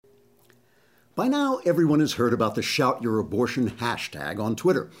By now, everyone has heard about the Shout Your Abortion hashtag on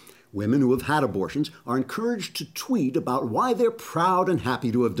Twitter. Women who have had abortions are encouraged to tweet about why they're proud and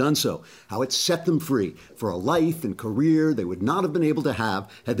happy to have done so, how it set them free for a life and career they would not have been able to have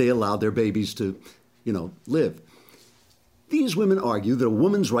had they allowed their babies to, live. These women argue that a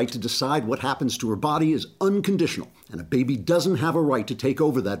woman's right to decide what happens to her body is unconditional, and a baby doesn't have a right to take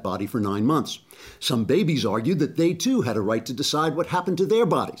over that body for 9 months. Some babies argued that they too had a right to decide what happened to their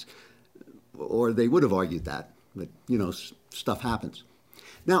bodies. Or they would have argued that, but, stuff happens.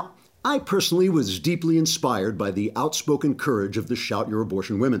 Now, I personally was deeply inspired by the outspoken courage of the Shout Your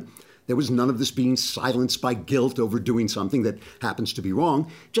Abortion women. There was none of this being silenced by guilt over doing something that happens to be wrong,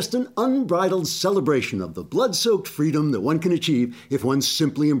 just an unbridled celebration of the blood-soaked freedom that one can achieve if one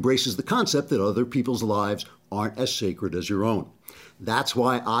simply embraces the concept that other people's lives aren't as sacred as your own. That's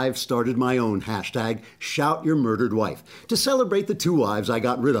why I've started my own hashtag, Shout Your Murdered Wife, to celebrate the 2 wives I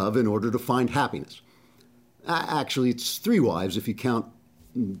got rid of in order to find happiness. Actually, it's 3 wives if you count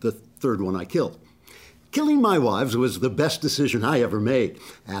the 3rd one I killed. Killing my wives was the best decision I ever made.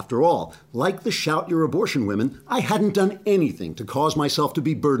 After all, like the Shout Your Abortion women, I hadn't done anything to cause myself to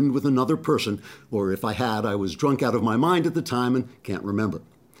be burdened with another person, or if I had, I was drunk out of my mind at the time and can't remember.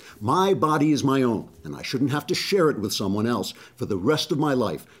 My body is my own, and I shouldn't have to share it with someone else for the rest of my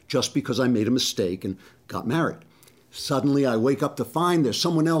life just because I made a mistake and got married. Suddenly, I wake up to find there's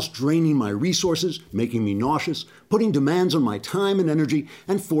someone else draining my resources, making me nauseous, putting demands on my time and energy,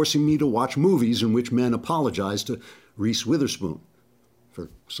 and forcing me to watch movies in which men apologize to Reese Witherspoon for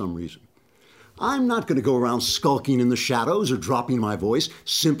some reason. I'm not going to go around skulking in the shadows or dropping my voice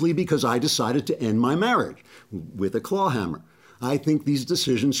simply because I decided to end my marriage with a claw hammer. I think these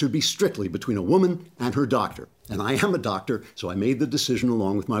decisions should be strictly between a woman and her doctor. And I am a doctor, so I made the decision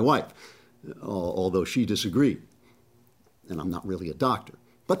along with my wife, although she disagreed. And I'm not really a doctor.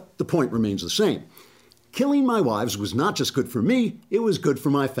 But the point remains the same. Killing my wives was not just good for me, it was good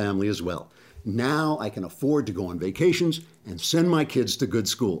for my family as well. Now I can afford to go on vacations and send my kids to good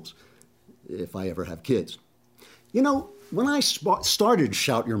schools, if I ever have kids. When I started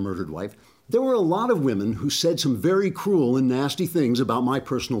Shout Your Murdered Wife, there were a lot of women who said some very cruel and nasty things about my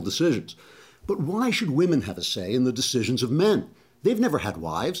personal decisions. But why should women have a say in the decisions of men? They've never had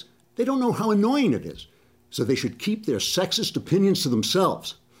wives. They don't know how annoying it is. So they should keep their sexist opinions to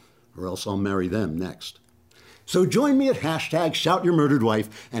themselves, or else I'll marry them next. So join me at hashtag Shout Your Murdered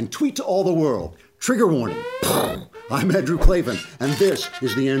Wife and tweet to all the world. Trigger warning. I'm Andrew Klavan, and this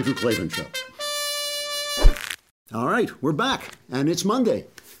is The Andrew Klavan Show. All right, we're back, and it's Monday.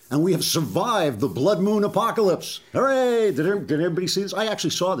 And we have survived the blood moon apocalypse. Hooray! Did everybody see this? I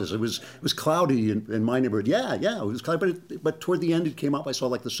actually saw this. It was cloudy in my neighborhood. Yeah, it was cloudy. But toward the end, it came up. I saw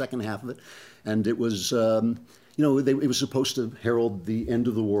like the second half of it. And it was, it was supposed to herald the end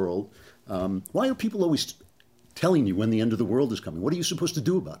of the world. Why are people always telling you when the end of the world is coming? What are you supposed to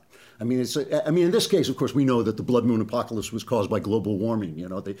do about it? In this case, of course, we know that the blood moon apocalypse was caused by global warming.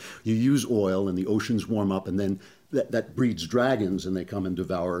 You use oil and the oceans warm up, and then that breeds dragons, and they come and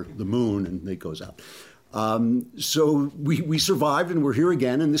devour the moon, and it goes out. So we survived, and we're here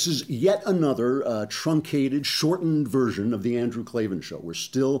again, and this is yet another truncated, shortened version of the Andrew Klavan Show. We're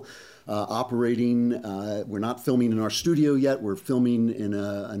still operating. We're not filming in our studio yet. We're filming in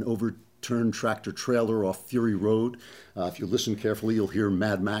an overturned tractor trailer off Fury Road. If you listen carefully, you'll hear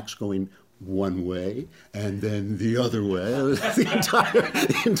Mad Max going one way and then the other way. The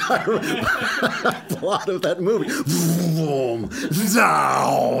entire plot of that movie.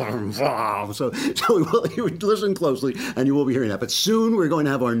 So you would listen closely and you will be hearing that. But soon we're going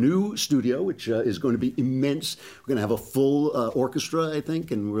to have our new studio, which is going to be immense. We're going to have a full orchestra, I think,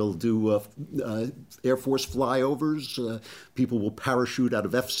 and we'll do Air Force flyovers. People will parachute out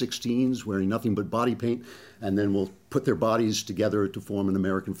of F-16s wearing nothing but body paint, and then we'll put their bodies together to form an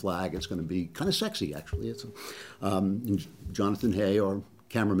American flag. It's going to be kind of sexy, actually. It's Jonathan Hay, our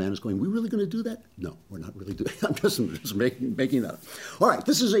cameraman, is going, "We really going to do that?" No, we're not really doing it. I'm just making that up. All right,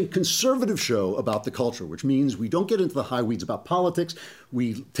 this is a conservative show about the culture, which means we don't get into the high weeds about politics.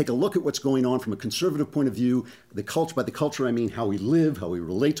 We take a look at what's going on from a conservative point of view. The culture, by the culture, I mean how we live, how we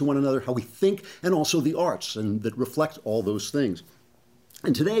relate to one another, how we think, and also the arts, and that reflect all those things.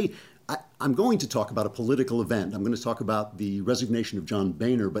 And today, I'm going to talk about a political event. I'm going to talk about the resignation of John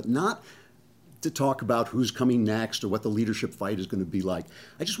Boehner, but not to talk about who's coming next or what the leadership fight is going to be like.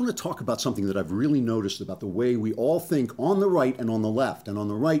 I just want to talk about something that I've really noticed about the way we all think on the right and on the left. And on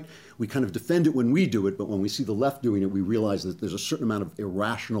the right, we kind of defend it when we do it, but when we see the left doing it, we realize that there's a certain amount of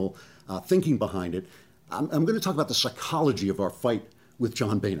irrational thinking behind it. I'm going to talk about the psychology of our fight with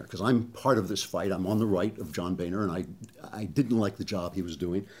John Boehner, because I'm part of this fight. I'm on the right of John Boehner, and I didn't like the job he was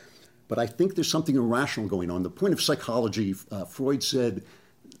doing. But I think there's something irrational going on. The point of psychology, Freud said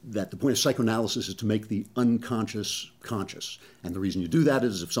that the point of psychoanalysis is to make the unconscious conscious. And the reason you do that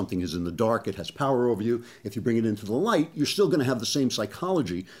is if something is in the dark, it has power over you. If you bring it into the light, you're still going to have the same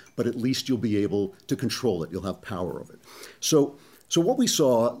psychology, but at least you'll be able to control it. You'll have power over it. So what we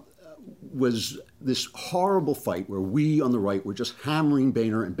saw was this horrible fight where we on the right were just hammering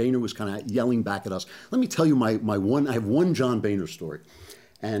Boehner, and Boehner was kind of yelling back at us. Let me tell you I have one John Boehner story,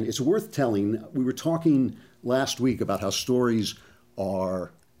 and it's worth telling. We were talking last week about how stories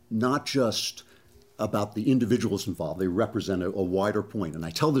are not just about the individuals involved. They represent a wider point. And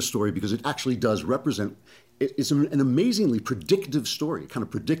I tell this story because it actually does represent, it's an amazingly predictive story. It kind of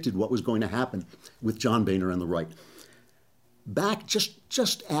predicted what was going to happen with John Boehner and the right. Back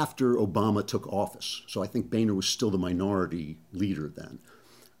just after Obama took office, so I think Boehner was still the minority leader then,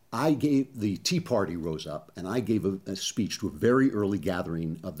 the Tea Party rose up, and I gave a speech to a very early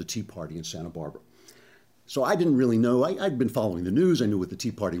gathering of the Tea Party in Santa Barbara. So I didn't really know. I'd been following the news. I knew what the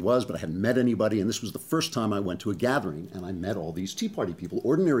Tea Party was, but I hadn't met anybody. And this was the first time I went to a gathering, and I met all these Tea Party people,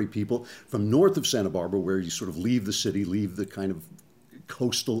 ordinary people from north of Santa Barbara, where you sort of leave the city, leave the kind of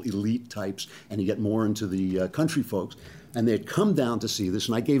coastal elite types, and you get more into the country folks. And they had come down to see this,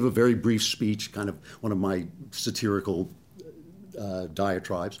 and I gave a very brief speech, kind of one of my satirical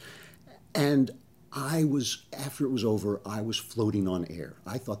diatribes. And after it was over, I was floating on air.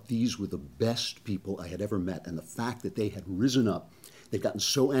 I thought these were the best people I had ever met. And the fact that they had risen up, they'd gotten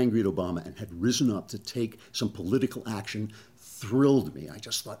so angry at Obama and had risen up to take some political action thrilled me. I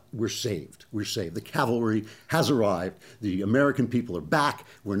just thought, we're saved. We're saved. The cavalry has arrived. The American people are back.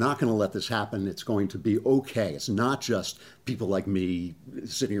 We're not going to let this happen. It's going to be okay. It's not just people like me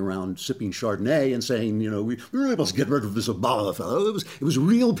sitting around sipping Chardonnay and saying, we really must get rid of this Obama fellow. It was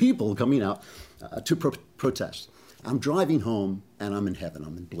real people coming out to protest. I'm driving home, and I'm in heaven.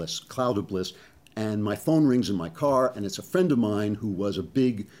 I'm in bliss, cloud of bliss. And my phone rings in my car, and it's a friend of mine who was a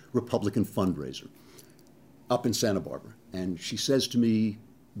big Republican fundraiser up in Santa Barbara. And she says to me,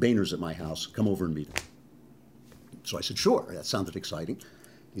 Boehner's at my house, come over and meet him. So I said, sure, that sounded exciting.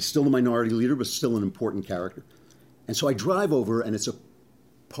 He's still the minority leader, but still an important character. And so I drive over, and it's a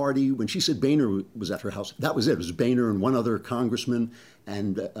party. When she said Boehner was at her house, that was it. It was Boehner and one other congressman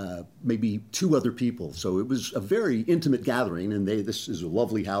and maybe two other people. So it was a very intimate gathering, and this is a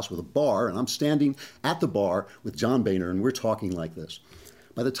lovely house with a bar, and I'm standing at the bar with John Boehner, and we're talking like this.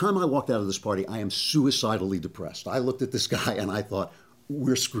 By the time I walked out of this party, I am suicidally depressed. I looked at this guy and I thought,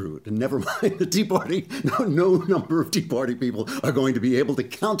 we're screwed. And never mind the Tea Party, no number of Tea Party people are going to be able to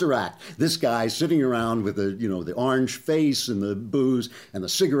counteract this guy sitting around with the orange face and the booze and the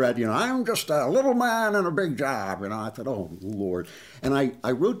cigarette. I'm just a little man in a big job. I thought, oh, Lord. And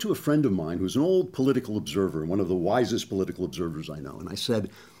I wrote to a friend of mine who's an old political observer, one of the wisest political observers I know. And I said,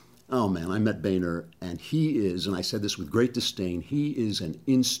 oh, man, I met Boehner, and he is, and I said this with great disdain, he is an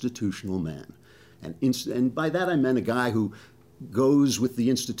institutional man. And by that I meant a guy who goes with the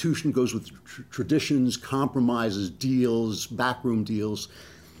institution, goes with traditions, compromises, deals, backroom deals.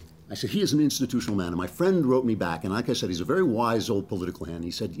 I said, he is an institutional man. And my friend wrote me back, and like I said, he's a very wise old political hand.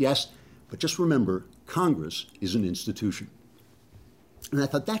 He said, yes, but just remember, Congress is an institution. And I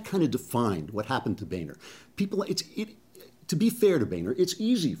thought that kind of defined what happened to Boehner. To be fair to Boehner, it's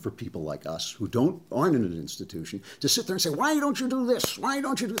easy for people like us who aren't in an institution to sit there and say, why don't you do this? Why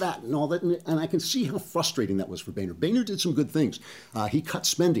don't you do that? And all that. And I can see how frustrating that was for Boehner. Boehner did some good things. He cut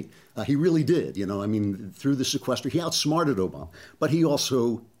spending. He really did. Through the sequester, he outsmarted Obama. But he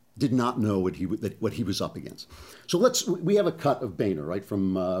also did not know what he was up against. So we have a cut of Boehner, right,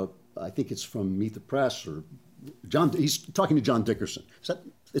 from, I think it's from Meet the Press or he's talking to John Dickerson.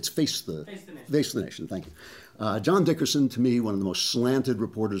 It's Face the Nation. Thank you. John Dickerson, to me, one of the most slanted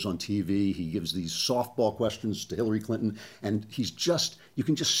reporters on TV. He gives these softball questions to Hillary Clinton, and you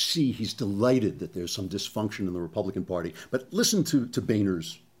can just see he's delighted that there's some dysfunction in the Republican Party. But listen to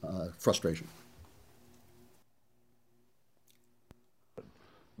Boehner's frustration.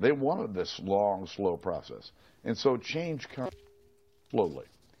 They wanted this long, slow process. And so change comes slowly.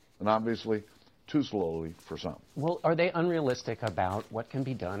 And obviously, too slowly for some. Well, are they unrealistic about what can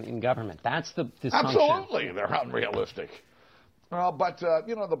be done in government? That's the dysfunction. Absolutely, they're unrealistic. But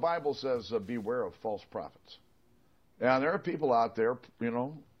the Bible says, beware of false prophets. And there are people out there,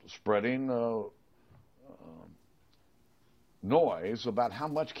 spreading noise about how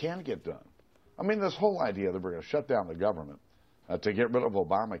much can get done. I mean, this whole idea that we're going to shut down the government to get rid of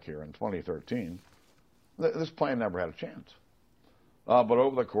Obamacare in 2013, this plan never had a chance. But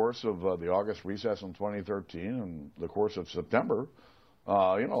over the course of the August recess in 2013 and the course of September,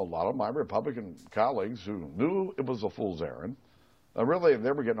 a lot of my Republican colleagues who knew it was a fool's errand Really,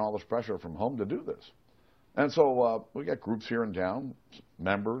 they were getting all this pressure from home to do this. And so we got groups here in town,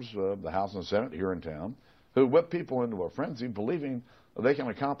 members of the House and Senate here in town, who whip people into a frenzy believing they can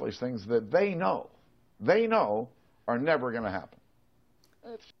accomplish things that they know are never going to happen.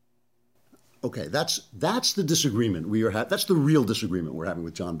 Okay, that's the disagreement we are having. That's the real disagreement we're having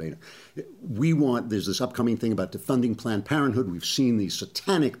with John Boehner. There's this upcoming thing about defunding Planned Parenthood. We've seen these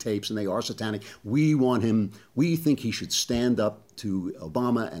satanic tapes, and they are satanic. We think he should stand up to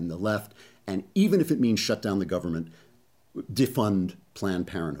Obama and the left, and even if it means shut down the government, defund Planned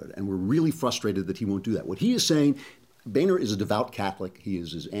Parenthood. And we're really frustrated that he won't do that. What he is saying, Boehner is a devout Catholic. He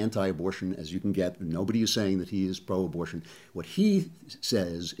is as anti-abortion as you can get. Nobody is saying that he is pro-abortion. What he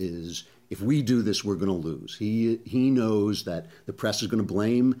says is, if we do this, we're going to lose. He knows that the press is going to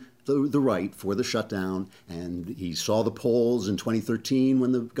blame the right for the shutdown, and he saw the polls in 2013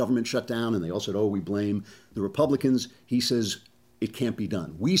 when the government shut down, and they all said, oh, we blame the Republicans. He says it can't be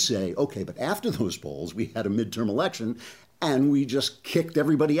done. We say, okay, but after those polls, we had a midterm election, and we just kicked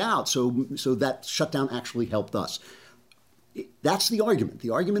everybody out. So that shutdown actually helped us. That's the argument. The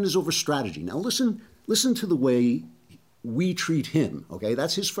argument is over strategy. Now listen to the way we treat him, okay?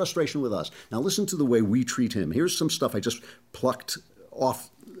 That's his frustration with us. Now listen to the way we treat him. Here's some stuff I just plucked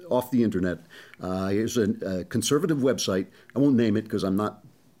off the internet. Here's a conservative website. I won't name it because I'm not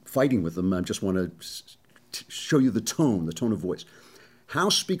fighting with them. I just want to show you the tone of voice.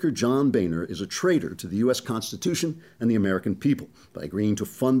 House Speaker John Boehner is a traitor to the U.S. Constitution and the American people by agreeing to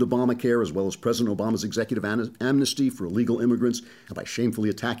fund Obamacare as well as President Obama's executive amnesty for illegal immigrants, and by shamefully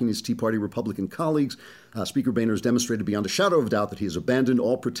attacking his Tea Party Republican colleagues. Speaker Boehner has demonstrated beyond a shadow of doubt that he has abandoned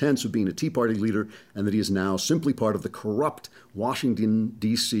all pretense of being a Tea Party leader and that he is now simply part of the corrupt Washington,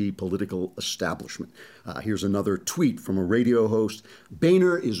 D.C. political establishment. Here's another tweet from a radio host.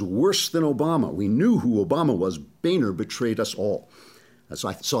 Boehner is worse than Obama. We knew who Obama was. Boehner betrayed us all. So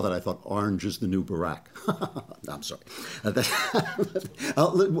I saw that. I thought Orange is the new Barack. I'm sorry.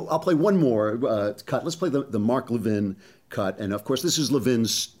 I'll play one more cut. Let's play the Mark Levin cut. And of course, this is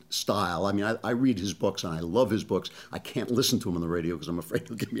Levin's style. I mean, I read his books and I love his books. I can't listen to him on the radio because I'm afraid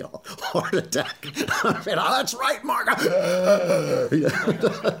he'll give me a heart attack. I'm afraid, oh, that's right, Mark.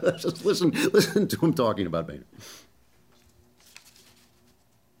 Just listen to him talking about Boehner.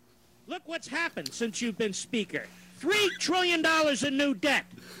 Look what's happened since you've been Speaker. $3 trillion in new debt.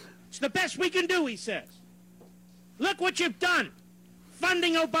 It's the best we can do, he says. Look what you've done.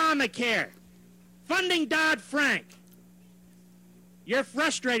 Funding Obamacare. Funding Dodd-Frank. You're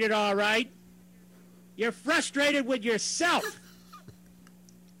frustrated, all right. You're frustrated with yourself.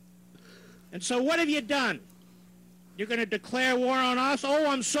 And so what have you done? You're going to declare war on us? Oh,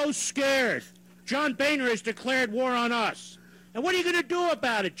 I'm so scared. John Boehner has declared war on us. And what are you going to do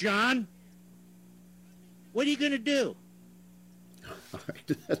about it, John? What are you going to do? All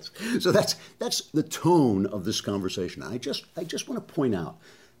right. So that's the tone of this conversation. I just want to point out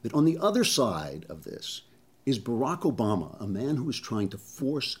that on the other side of this is Barack Obama, a man who is trying to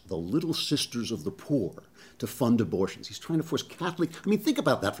force the Little Sisters of the Poor to fund abortions. He's trying to force Catholic. I mean, think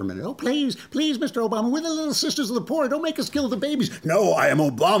about that for a minute. Oh, please, Mr. Obama, we're the Little Sisters of the Poor. Don't make us kill the babies. No, I am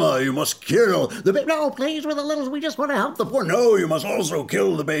Obama. You must kill the babies. No, please, we're the little. We just want to help the poor. No, you must also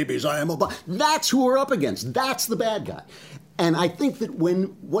kill the babies. I am Obama. That's who we're up against. That's the bad guy. And I think that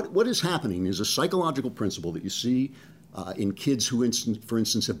what is happening is a psychological principle that you see in kids who, for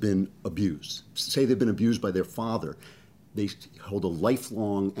instance, have been abused. Say they've been abused by their father. They hold a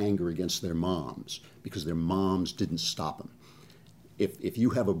lifelong anger against their moms because their moms didn't stop them. If you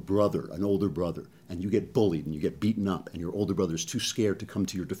have a brother, an older brother, and you get bullied and you get beaten up and your older brother is too scared to come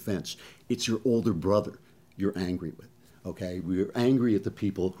to your defense, it's your older brother you're angry with. Okay, we're angry at the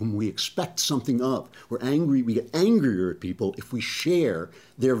people whom we expect something of. We get angrier at people if we share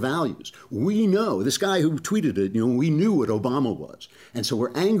their values. We know, this guy who tweeted it, we knew what Obama was. And so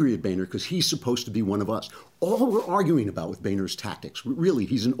we're angry at Boehner because he's supposed to be one of us. All we're arguing about with Boehner's tactics, really,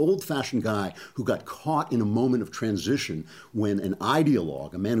 he's an old-fashioned guy who got caught in a moment of transition when an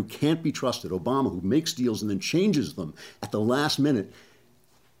ideologue, a man who can't be trusted, Obama, who makes deals and then changes them at the last minute,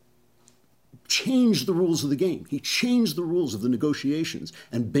 changed the rules of the game. He changed the rules of the negotiations,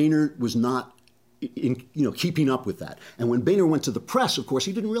 and Boehner was not keeping up with that. And when Boehner went to the press, of course,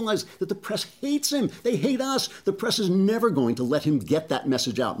 he didn't realize that the press hates him. They hate us. The press is never going to let him get that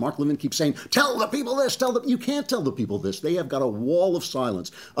message out. Mark Levin keeps saying, tell the people this, you can't tell the people this. They have got a wall of silence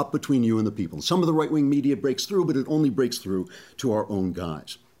up between you and the people. Some of the right-wing media breaks through, but it only breaks through to our own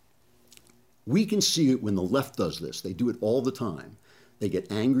guys. We can see it when the left does this. They do it all the time. They get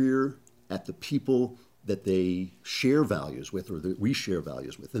angrier at the people that they share values with or that we share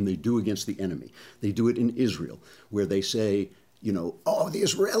values with than they do against the enemy. They do it in Israel, where they say, oh, the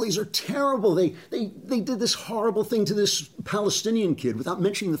Israelis are terrible. They did this horrible thing to this Palestinian kid, without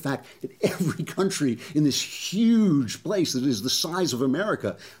mentioning the fact that every country in this huge place that is the size of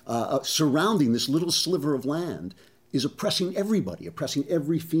America, surrounding this little sliver of land, is oppressing everybody, oppressing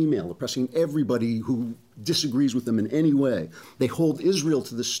every female, oppressing everybody who disagrees with them in any way. They hold Israel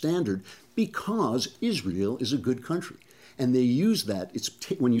to this standard because Israel is a good country. And they use that.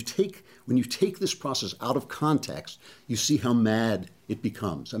 When you take this process out of context, you see how mad it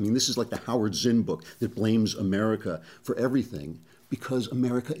becomes. I mean, this is like the Howard Zinn book that blames America for everything because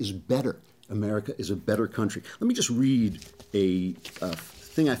America is better. America is a better country. Let me just read a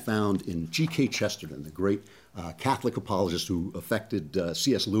thing I found in G.K. Chesterton, the great Catholic apologist who affected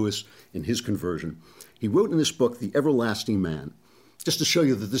C.S. Lewis in his conversion. He wrote in this book, The Everlasting Man, just to show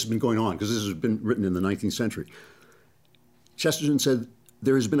you that this has been going on, because this has been written in the 19th century. Chesterton said,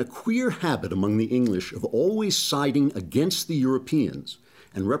 "There has been a queer habit among the English of always siding against the Europeans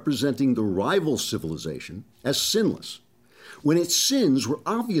and representing the rival civilization as sinless, when its sins were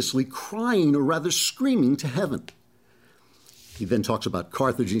obviously crying or rather screaming to heaven." He then talks about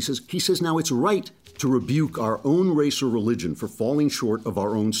Carthage, and he says, "Now it's right to rebuke our own race or religion for falling short of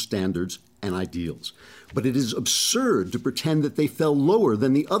our own standards and ideals. But it is absurd to pretend that they fell lower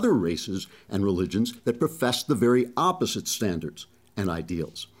than the other races and religions that professed the very opposite standards and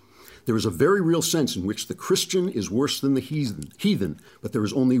ideals. There is a very real sense in which the Christian is worse than the heathen, but there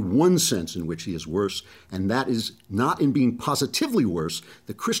is only one sense in which he is worse, and that is not in being positively worse.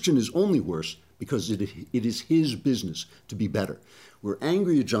 The Christian is only worse because it is his business to be better." We're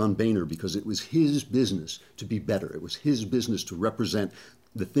angry at John Boehner because it was his business to be better. It was his business to represent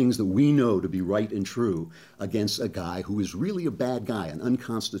the things that we know to be right and true against a guy who is really a bad guy, an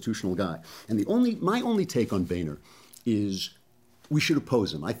unconstitutional guy. And my only take on Boehner is we should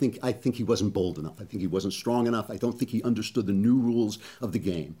oppose him. I think he wasn't bold enough. I think he wasn't strong enough. I don't think he understood the new rules of the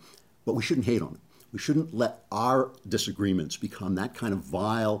game. But we shouldn't hate on him. We shouldn't let our disagreements become that kind of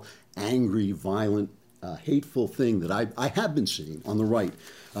vile, angry, violent, hateful thing that I have been seeing on the right.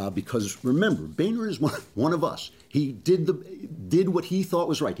 Because remember, Boehner is one of us. He did what he thought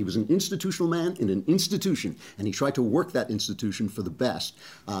was right. He was an institutional man in an institution, and he tried to work that institution for the best.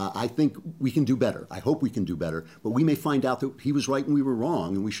 I think we can do better. I hope we can do better. But we may find out that he was right and we were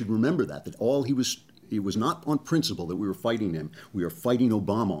wrong, and we should remember that it was not on principle that we were fighting him. We are fighting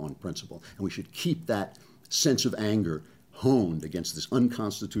Obama on principle, and we should keep that sense of anger honed against this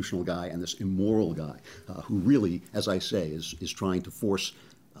unconstitutional guy and this immoral guy who really, as I say, is trying to force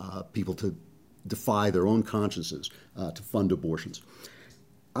people to defy their own consciences to fund abortions.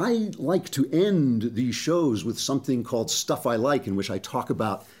 I like to end these shows with something called Stuff I Like, in which I talk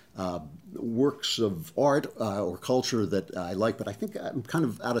about works of art or culture that I like, but I think I'm kind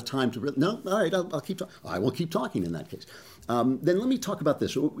of out of time to... No? All right, I'll keep talking. I will keep talking in that case. Then let me talk about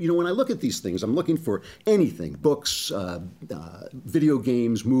this. When I look at these things, I'm looking for anything, books, video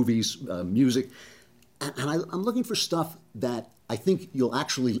games, movies, music, and I'm looking for stuff that I think you'll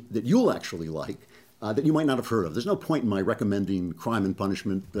actually like, that you might not have heard of. There's no point in my recommending Crime and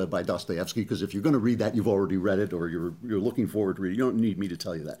Punishment by Dostoevsky, because if you're going to read that, you've already read it, or you're looking forward to reading it. You don't need me to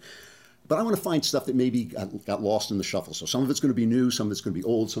tell you that. But I want to find stuff that maybe got lost in the shuffle. So some of it's going to be new, some of it's going to be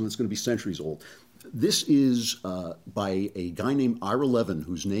old, some of it's going to be centuries old. This is by a guy named Ira Levin,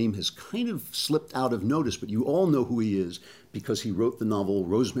 whose name has kind of slipped out of notice, but you all know who he is because he wrote the novel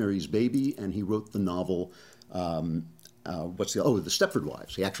Rosemary's Baby, and he wrote the novel... the Stepford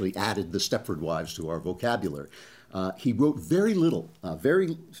Wives. He actually added the Stepford Wives to our vocabulary. He wrote very little,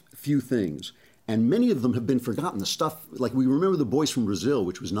 very few things, and many of them have been forgotten. The stuff, like we remember The Boys from Brazil,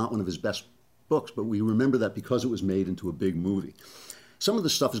 which was not one of his best books, but we remember that because it was made into a big movie. Some of the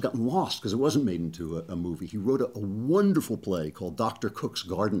stuff has gotten lost because it wasn't made into a movie. He wrote a wonderful play called Dr. Cook's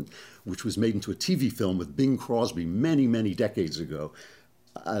Garden, which was made into a TV film with Bing Crosby many, many decades ago.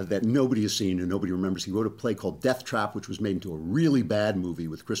 That nobody has seen and nobody remembers. He wrote a play called Death Trap, which was made into a really bad movie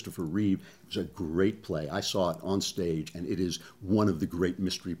with Christopher Reeve. It was a great play. I saw it on stage, and it is one of the great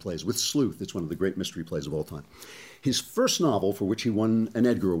mystery plays. With Sleuth, it's one of the great mystery plays of all time. His first novel, for which he won an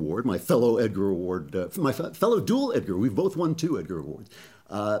Edgar Award, my fellow dual Edgar, we've both won 2 Edgar Awards.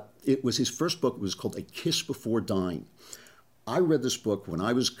 It was his first book. It was called A Kiss Before Dying. I read this book when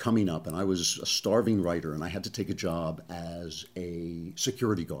I was coming up, and I was a starving writer, and I had to take a job as a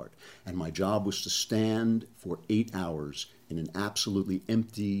security guard. And my job was to stand for 8 hours in an absolutely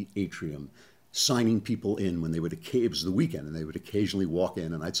empty atrium, signing people in when they would, it was the weekend, and they would occasionally walk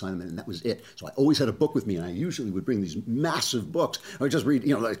in, and I'd sign them in, and that was it. So I always had a book with me, and I usually would bring these massive books. I would just read,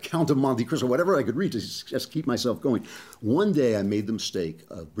 like Count of Monte Cristo, whatever I could read to just keep myself going. One day I made the mistake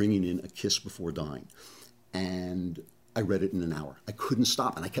of bringing in A Kiss Before Dying. And I read it in an hour. I couldn't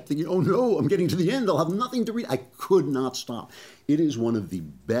stop. And I kept thinking, oh no, I'm getting to the end. I'll have nothing to read. I could not stop. It is one of the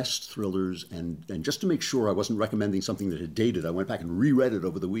best thrillers. And just to make sure I wasn't recommending something that had dated, I went back and reread it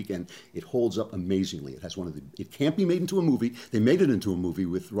over the weekend. It holds up amazingly. It has it can't be made into a movie. They made it into a movie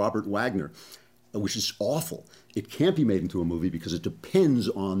with Robert Wagner, which is awful. It can't be made into a movie because it depends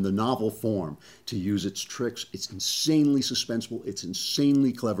on the novel form to use its tricks. It's insanely suspenseful. It's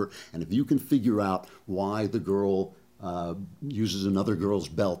insanely clever. And if you can figure out why the girl uses another girl's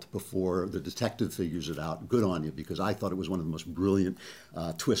belt before the detective figures it out, good on you, because I thought it was one of the most brilliant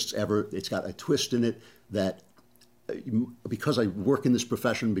twists ever. It's got a twist in it that, because I work in this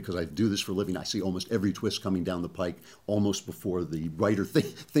profession, because I do this for a living, I see almost every twist coming down the pike almost before the writer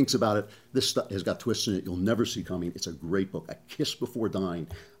thinks about it. This stuff has got twists in it you'll never see coming. It's a great book. A Kiss Before Dying.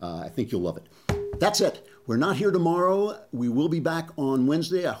 I think you'll love it. That's it. We're not here tomorrow. We will be back on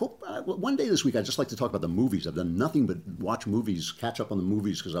Wednesday. I hope one day this week I'd just like to talk about the movies. I've done nothing but watch movies, catch up on the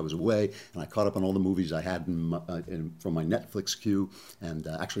movies because I was away, and I caught up on all the movies I had from my Netflix queue, and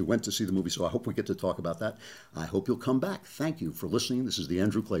actually went to see the movie. So I hope we get to talk about that. I hope you'll come back. Thank you for listening. This is The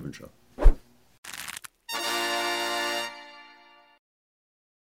Andrew Klavan Show.